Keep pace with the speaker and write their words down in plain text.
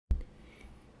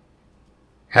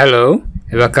Hello,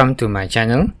 welcome to my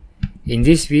channel. In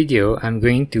this video, I'm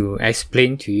going to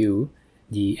explain to you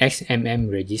the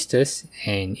Xmm registers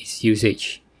and its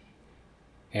usage.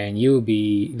 And you'll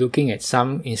be looking at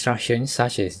some instructions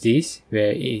such as this,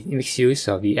 where it makes use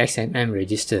of the Xmm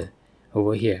register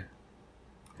over here,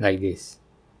 like this.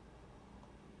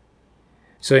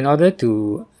 So in order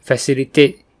to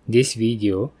facilitate this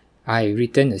video, I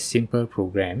written a simple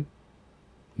program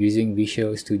using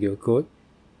Visual Studio Code,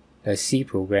 a C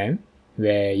program,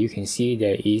 where you can see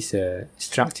there is a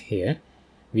struct here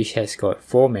which has got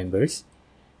 4 members.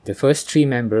 The first 3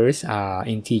 members are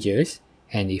integers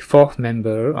and the 4th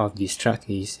member of the struct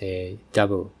is a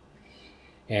double.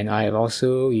 And I have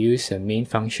also used a main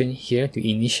function here to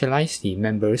initialize the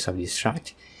members of the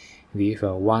struct with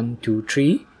 1, 2,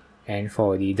 3, and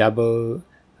for the double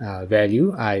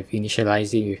value I've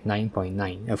initialized it with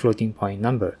 9.9, a floating point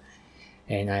number.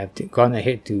 And I have gone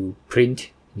ahead to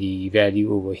print the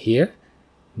value over here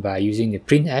by using the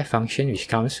printf function, which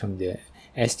comes from the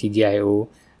stdio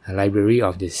library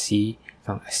of the C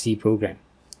program.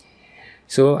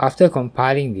 So after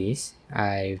compiling this,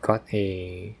 I've got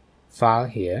a file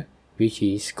here which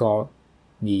is called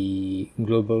the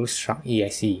global struct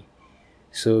exe.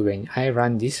 So when I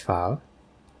run this file,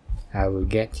 I will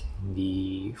get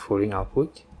the following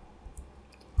output,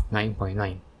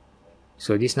 9.9.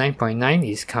 So this 9.9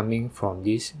 is coming from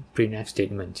this printf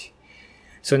statement.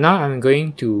 So now I'm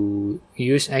going to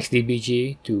use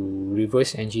xdbg to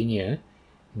reverse engineer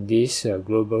this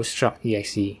global struct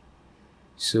exe.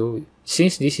 So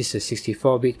since this is a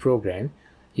 64-bit program,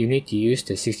 you need to use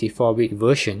the 64-bit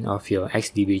version of your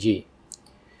xdbg.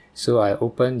 So I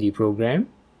open the program.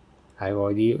 I've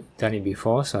already done it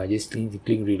before, so I just need to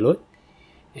click reload.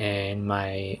 And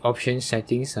my option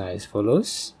settings are as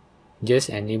follows.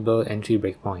 Just enable entry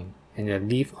breakpoint and then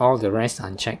leave all the rest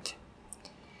unchecked.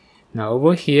 Now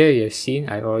over here you have seen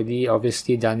I've already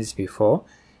obviously done this before.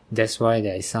 That's why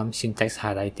there is some syntax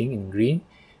highlighting in green,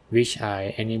 which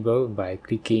I enable by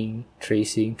clicking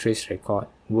tracing trace record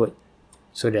word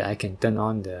so that I can turn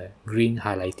on the green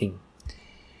highlighting.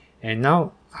 And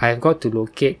now I've got to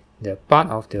locate the part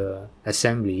of the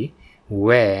assembly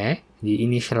where the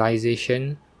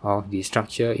initialization of the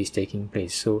structure is taking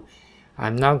place. So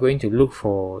I'm now going to look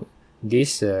for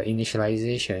this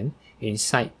initialization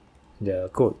inside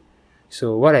the code.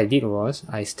 So what I did was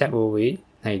I step over it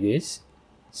like this,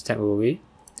 step over it,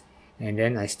 and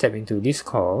then I step into this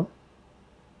call,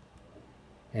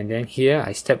 and then here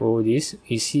I step over this.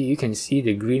 You can see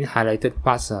the green highlighted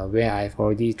parts are where I've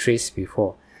already traced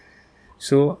before.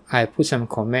 So I put some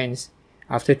comments.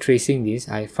 After tracing this,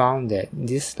 I found that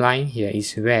this line here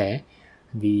is where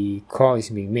the call is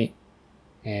being made,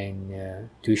 and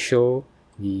to show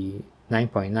the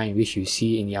 9.9 which you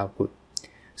see in the output.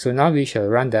 So now we shall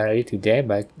run directly to there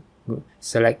by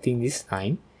selecting this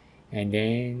line and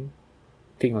then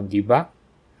click on debug,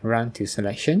 run to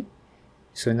selection.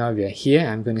 So now we are here.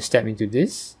 I'm going to step into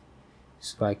this,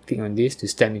 so I click on this to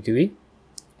step into it,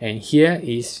 and here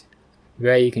is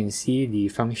where you can see the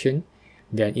function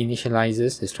that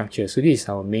initializes the structure. So this is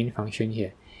our main function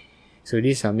here. So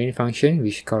this is our main function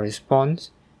which corresponds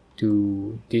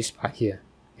to this part here,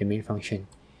 the main function.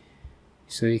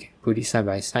 So you can put it side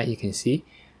by side. You can see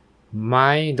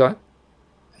my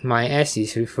s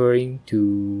is referring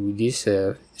to this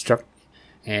struct,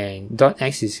 and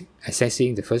 .x is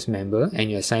accessing the first member, and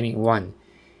you're assigning 1,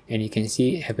 and you can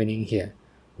see it happening here.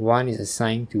 1 is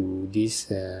assigned to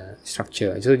this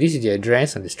structure. So this is the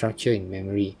address of the structure in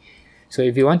memory. So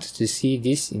if you want to see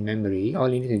this in memory, all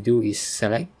you need to do is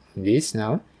select this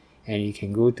now, and you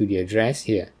can go to the address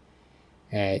here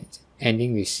at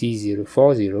ending with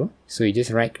C040. So you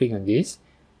just right click on this,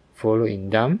 follow in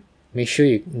dump, make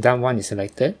sure dump 1 is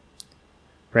selected,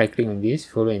 right click on this,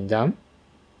 follow in dump,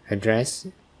 address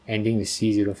ending with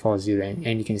C040,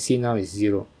 and you can see now it's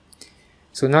 0.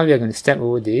 So now we are going to step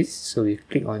over this, so we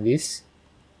click on this.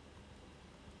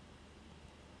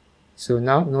 So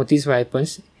now notice what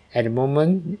happens. At the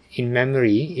moment in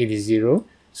memory it is 0,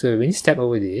 so when you step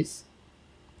over this,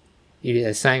 it is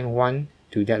assigned 1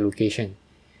 to that location.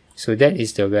 So that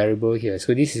is the variable here.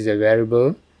 So this is a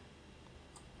variable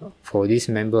for this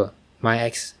member. My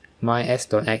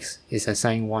s.x is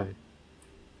assigned 1.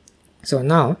 So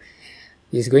now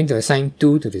it's going to assign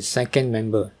 2 to the second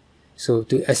member. So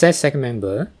to access second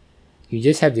member, you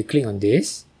just have to click on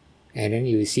this, and then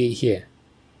you will see it here.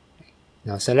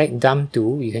 Now select dump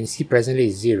 2, you can see presently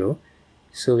is 0.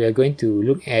 So we are going to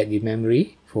look at the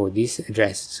memory for this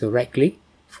address. So right click,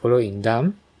 follow in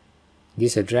dump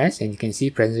this address, and you can see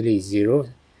presently is 0.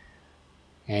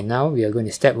 And now we are going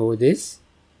to step over this.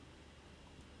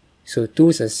 So 2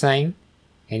 is assigned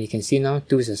and you can see now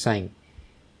 2 is assigned.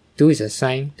 2 is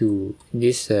assigned to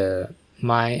this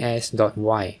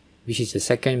mys.y, which is the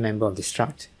second member of the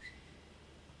struct.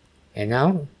 And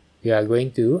now we are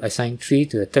going to assign 3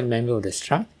 to the third member of the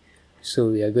struct. So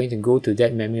we are going to go to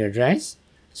that memory address.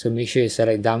 So make sure you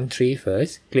select dump3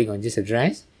 first, click on this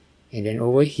address, and then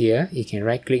over here you can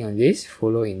right click on this,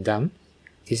 follow in dump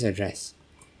this address.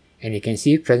 And you can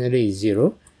see presently is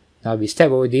 0. Now we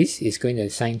step over this, it's going to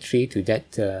assign 3 to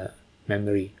that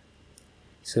memory.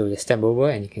 So let's step over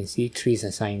and you can see 3 is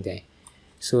assigned there.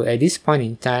 So at this point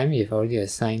in time, you've already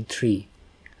assigned 3,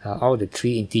 all the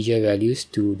 3 integer values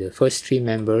to the first 3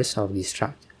 members of the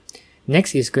struct.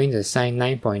 Next is going to assign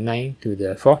 9.9 to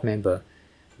the 4th member.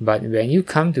 But when you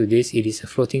come to this, it is a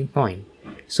floating point.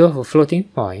 So for floating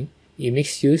point, it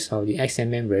makes use of the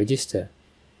Xmm register.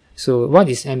 So what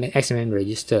is Xmm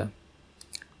register?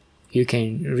 You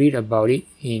can read about it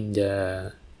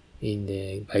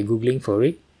by googling for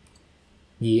it.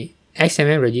 The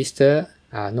Xmm register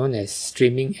are known as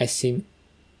streaming Xmm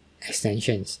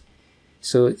extensions.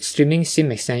 So streaming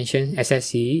Xmm extension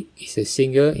SSE is a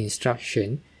single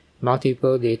instruction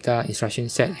multiple data instruction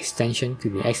set extension to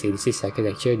the x86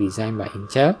 architecture designed by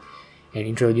Intel and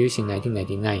introduced in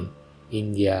 1999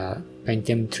 in their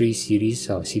Pentium 3 series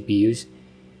of CPUs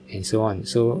and so on.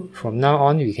 So from now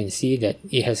on, we can see that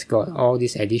it has got all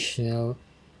these additional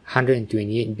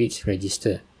 128 bits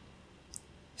register.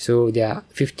 So there are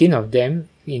 15 of them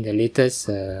in the latest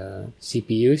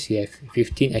CPUs. You have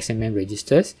 15 Xmm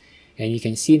registers, and you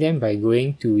can see them by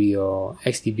going to your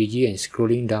xdbg and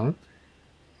scrolling down.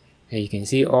 And you can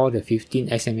see all the 15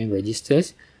 Xmm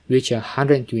registers, which are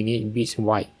 128 bits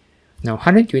wide. Now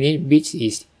 128 bits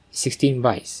is 16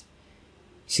 bytes.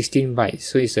 16 bytes,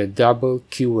 so it's a double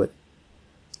qword.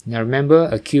 Now remember,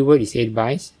 a qword is 8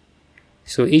 bytes.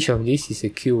 So each of these is a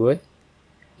qword,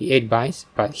 8 bytes.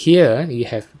 But here you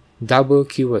have double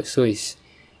qword, so it's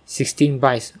 16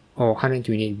 bytes or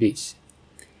 128 bits.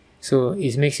 So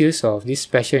it makes use of this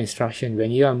special instruction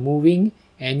when you are moving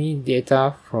any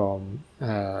data from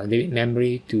the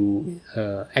memory to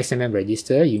Xmm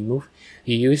register. You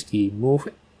use the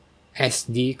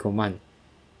movsd command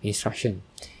instruction,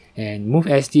 and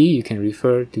movsd you can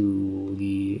refer to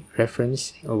the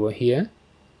reference over here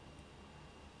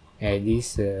at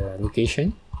this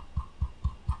location.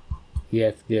 You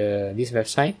have this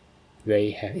website where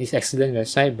you have this excellent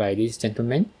website by this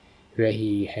gentleman, where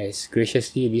he has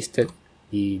graciously listed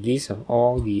the list of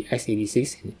all the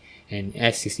x86 and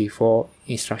x64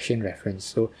 instruction reference.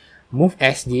 So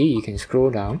movsd, you can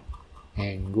scroll down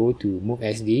and go to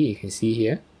movsd. You can see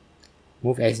here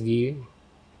movsd,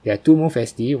 there are 2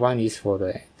 movsd. One is for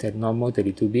the normal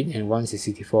 32-bit and one is a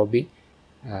 64-bit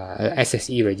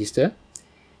SSE register.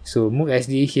 So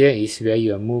movsd here is where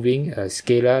you are moving a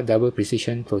scalar double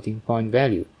precision floating point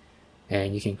value,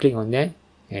 and you can click on that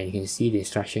and you can see the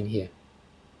instruction here,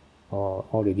 or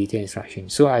all the detailed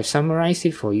instructions. So I've summarized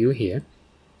it for you here.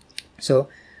 So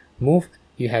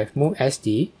you have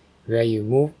movsd, where you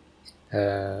move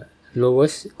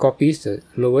copies the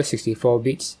lowest 64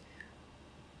 bits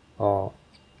or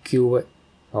qword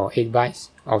or 8 bytes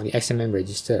of the Xmm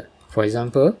register. For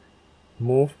example,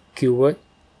 move qword,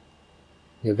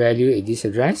 the value at this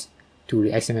address, to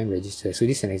the Xmm register. So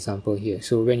this is an example here.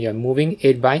 So when you are moving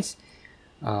 8 bytes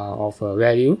of a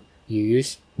value, you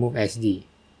use movsd.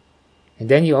 And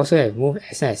then you also have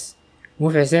movss.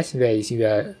 Movss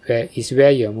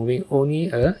where you are moving only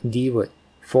a dword,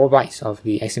 4 bytes of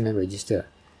the Xmm register.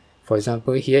 For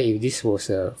example, here if this was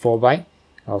a 4 byte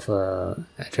of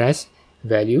address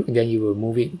value, then you will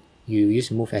move it. You use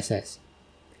movss.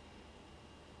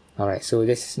 Alright, so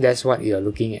that's what you are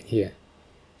looking at here.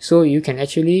 So you can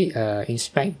actually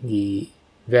inspect the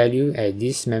value at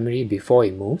this memory before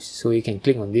it moves. So you can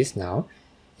click on this now,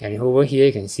 and over here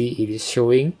you can see it is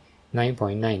showing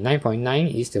 9.9.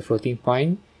 9.9 is the floating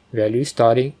point value is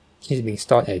being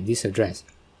stored at this address,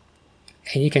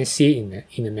 and you can see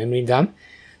in the memory dump.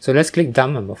 So let's click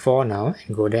dump number 4 now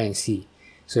and go there and see.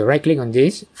 So right click on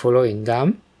this, follow in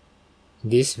dump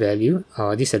this value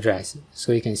or this address.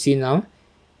 So you can see now,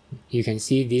 you can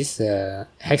see this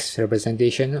hex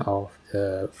representation of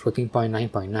the floating point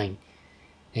 9.9.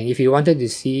 And if you wanted to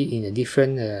see in a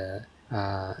different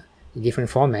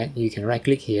format, you can right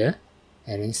click here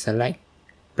and then select.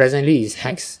 Presently is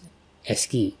hex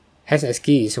ASCII. Hex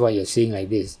ASCII is what you're seeing like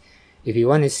this. If you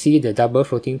want to see the double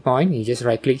floating point, you just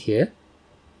right click here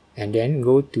and then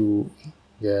go to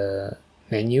the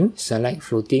menu, select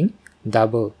floating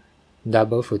double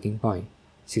floating point,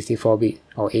 64-bit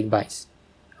or 8 bytes.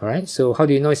 Alright, so how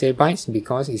do you know it's 8 bytes?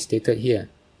 Because it's stated here,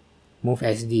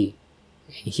 movsd.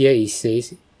 And here it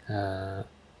says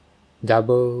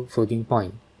double floating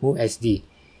point, movsd.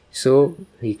 So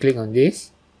we click on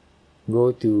this,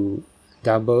 go to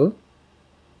double,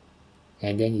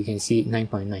 and then you can see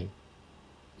 9.9.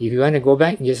 If you want to go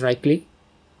back, just right click,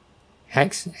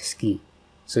 hex ASCII.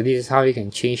 So this is how you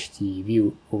can change the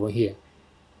view over here.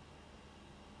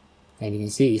 And you can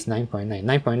see it's 9.9.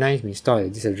 9.9 is been stored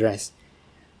at this address,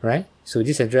 right? So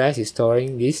this address is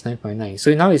storing this 9.9.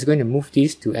 So now it's going to move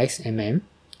this to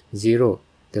XMM0,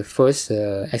 the first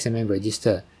XMM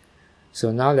register.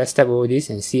 So now let's step over this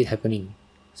and see it happening.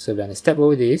 So when I step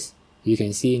over this, you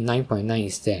can see 9.9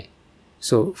 is there.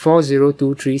 So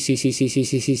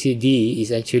 4023CCCCCCD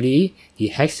is actually the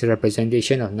hex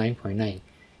representation of 9.9.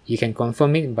 You can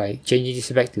confirm it by changing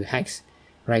this back to hex.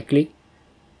 Right click,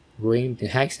 going to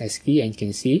hex ASCII, and you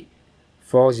can see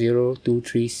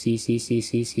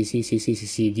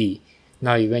 4023CCCCCCCCCD.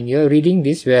 Now when you're reading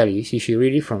these values, you should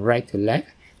read it from right to left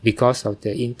because of the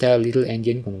Intel little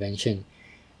endian convention,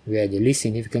 where the least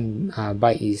significant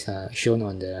byte is shown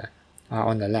on the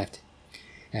left,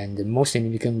 and the most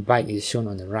significant byte is shown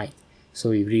on the right.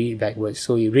 So you read it backwards.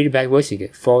 So you read it backwards, you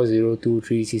get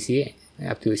 4023CC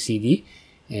up to CD,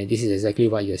 and this is exactly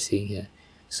what you're seeing here.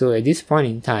 So at this point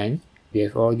in time, we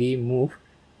have already moved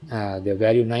the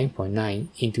value 9.9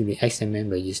 into the XMM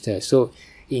register. So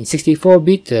in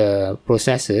 64-bit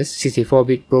processors,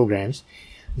 64-bit programs,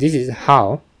 this is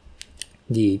how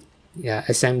the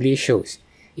assembly shows.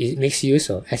 It makes use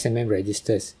of XMM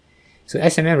registers. So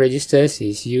XMM registers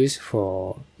is used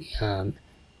for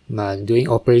doing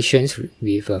operations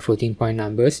with floating point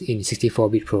numbers in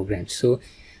 64-bit programs. So,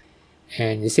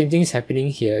 and the same thing is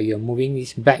happening here. You're moving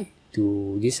this back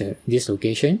to this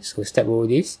location. So step over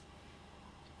this.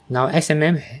 Now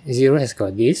XMM0 has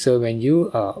got this. So when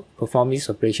you perform this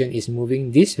operation, it's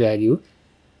moving this value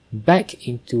back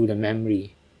into the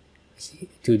memory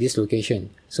to this location.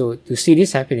 So to see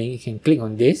this happening, you can click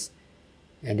on this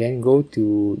and then go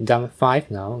to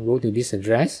dump5 now, go to this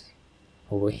address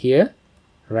over here,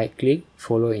 right click,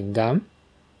 follow in dump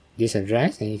this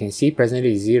address, and you can see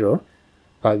presently is 0.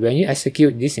 But when you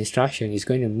execute this instruction, it's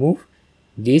going to move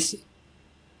this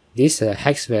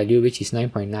hex value, which is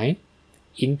 9.9,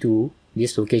 into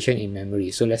this location in memory.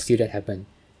 So let's see that happen.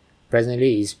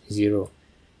 Presently is 0.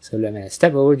 So let me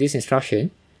step over this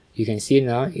instruction. You can see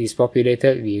now it is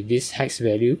populated with this hex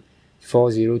value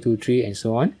 4023 and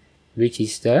so on, which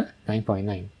is the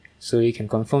 9.9. So you can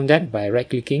confirm that by right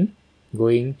clicking,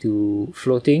 going to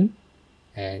floating,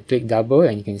 and click double,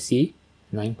 and you can see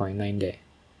 9.9 there.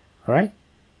 Alright,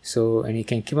 so and you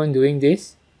can keep on doing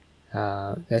this.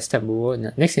 Let's step over.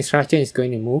 Now, next instruction is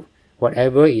going to move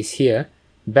whatever is here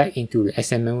back into the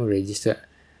XMM register.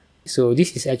 So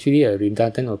this is actually a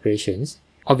redundant operations.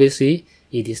 Obviously,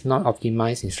 it is not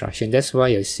optimized instruction. That's why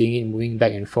you're seeing it moving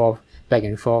back and forth,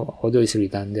 although it's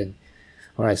redundant.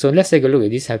 Alright, so let's take a look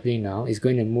at this happening now. It's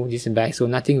going to move this back, so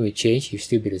nothing will change. It will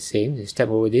still be the same. So step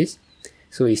over this.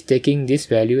 So it's taking this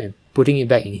value and putting it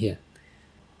back in here.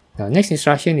 Now, next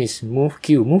instruction is move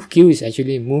q. Move q is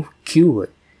actually move qword.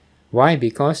 Why?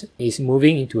 Because it's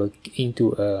moving into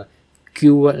a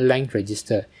qword length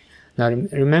register. Now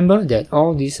remember that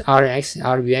all these RX,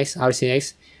 RBX,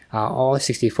 RCX are all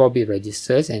 64-bit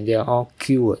registers, and they are all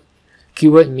qword.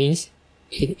 Qword means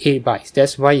 8 bytes.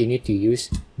 That's why you need to use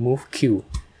move q.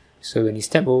 So when you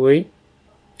step over it,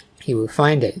 you will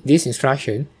find that this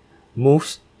instruction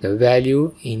moves the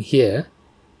value in here,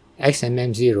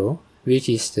 XMM0, which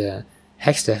is the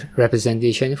hex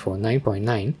representation for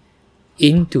 9.9,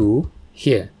 into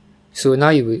here. So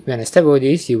now when I step over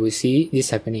this, you will see this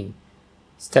happening.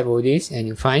 Step over this and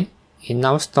you find it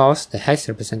now stores the hex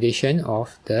representation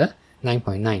of the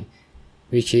 9.9,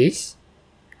 which is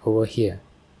over here,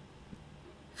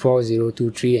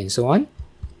 4023 and so on,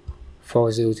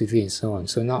 4023 and so on.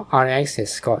 So now RX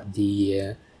has got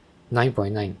the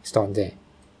 9.9 stored there.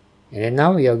 And then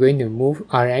now we are going to move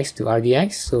RX to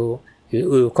RDX. So you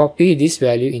will copy this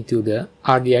value into the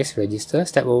RDX register,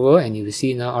 step over, and you will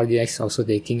see now RDX also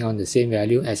taking on the same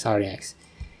value as RX.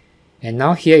 And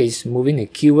now here is moving a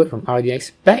qword from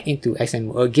RDX back into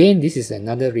XMM. Again, this is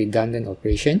another redundant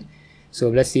operation. So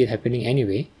let's see it happening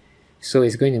anyway. So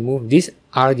it's going to move this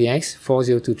RDX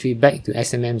 4023 back to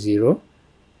XMM0,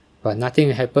 but nothing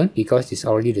will happen because it's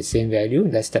already the same value.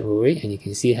 Let's step over it and you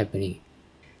can see it happening.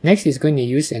 Next is going to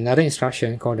use another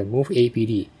instruction called the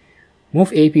movapd.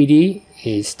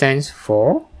 Movapd stands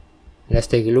for, let's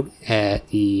take a look at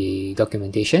the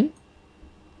documentation.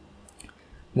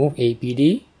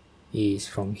 Movapd is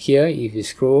from here. If you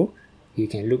scroll, you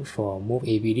can look for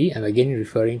movapd. I'm again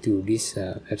referring to this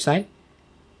website.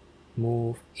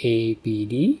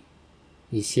 Movapd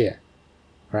is here.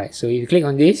 Right, so if you click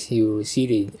on this, you see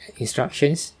the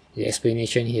instructions, the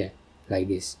explanation here, like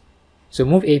this. So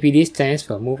movapd stands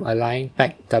for move align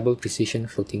pack double precision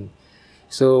floating.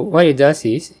 So what it does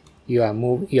is you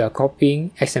are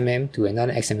copying XMM to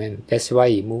another XMM. That's why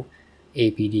you move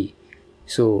apd.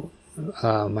 So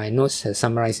my notes have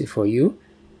summarized it for you.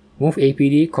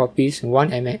 Movapd copies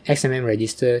one XMM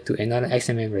register to another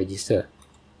XMM register.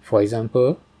 For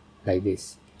example, like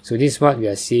this. So this is what we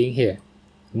are seeing here.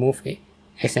 Move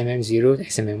XMM0 to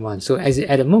XMM1. So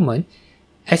at the moment,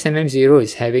 XMM0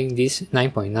 is having this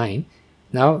 9.9.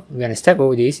 Now, when I step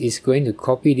over this, it's going to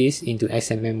copy this into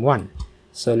XMM1.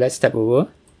 So let's step over,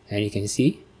 and you can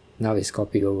see, now it's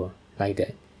copied over, like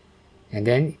that. And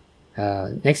then,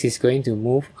 next is going to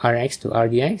move Rx to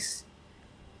RDX.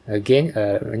 Again,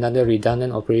 another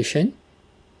redundant operation.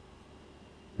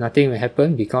 Nothing will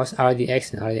happen because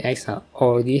RDX and RDX are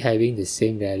already having the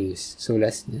same values. So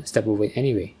let's step over it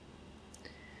anyway.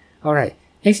 Alright,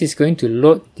 next is going to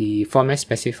load the format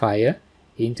specifier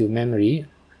into memory,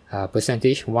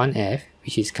 %1f,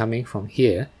 which is coming from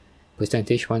here.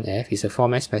 %1f is a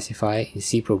format specifier in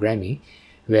C programming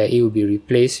where it will be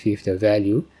replaced with the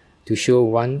value to show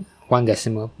one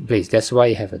decimal place. That's why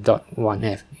you have a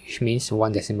 .1f, which means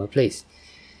 1 decimal place.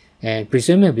 And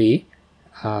presumably,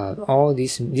 all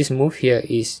this move here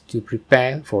is to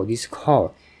prepare for this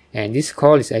call. And this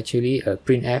call is actually a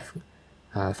printf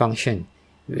function,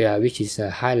 which is a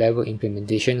high-level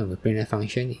implementation of a printf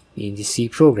function in the C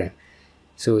program.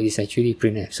 So it's actually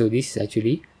printf. So this is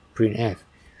actually printf.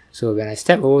 So when I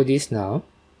step over this now,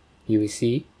 you will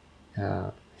see,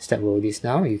 step over this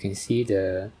now, you can see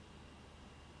the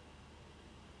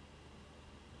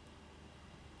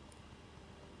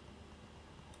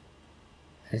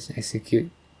let's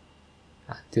execute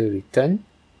to return,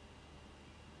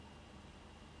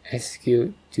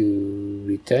 execute to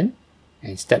return,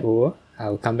 and step over. I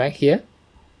will come back here,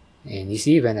 and you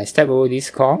see when I step over this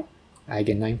call, I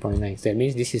get 9.9. So that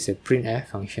means this is a printf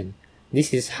function.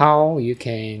 This is how you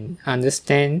can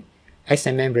understand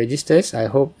XMM registers. I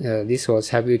hope this was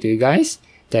helpful to you guys.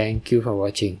 Thank you for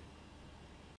watching.